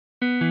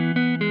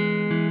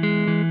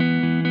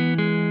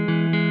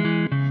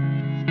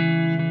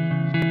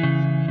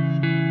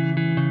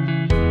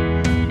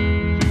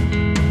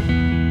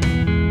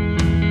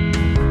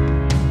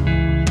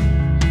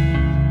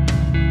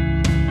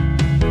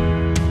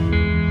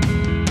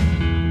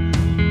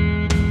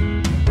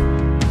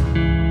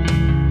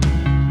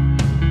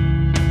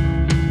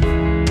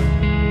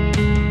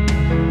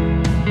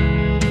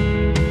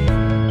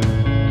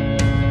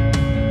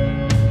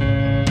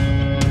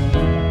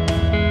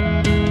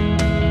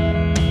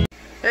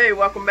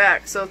welcome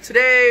back. So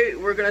today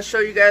we're gonna show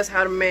you guys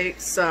how to make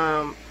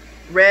some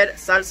red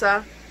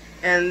salsa,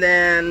 and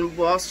then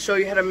we'll also show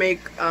you how to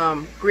make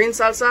green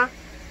salsa.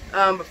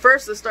 But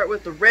first, let's start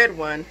with the red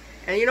one.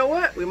 And you know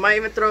what? We might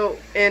even throw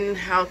in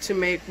how to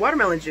make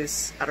watermelon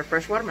juice out of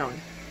fresh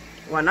watermelon.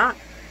 Why not?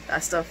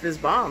 That stuff is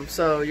bomb.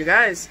 So you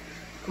guys,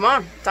 come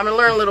on, time to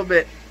learn a little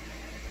bit.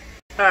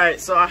 Alright,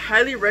 so I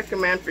highly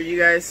recommend for you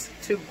guys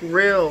to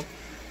grill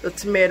the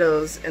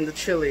tomatoes and the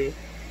chili.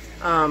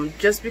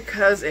 Just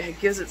because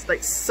it gives it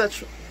like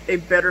such a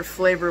better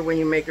flavor when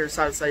you make your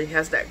salsa. It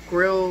has that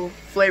grill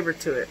flavor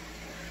to it.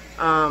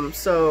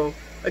 So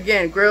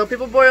again, grill.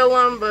 People boil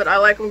them, but I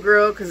like them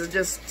grilled because it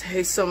just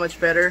tastes so much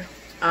better.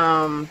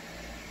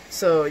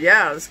 So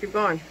yeah, let's keep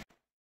going.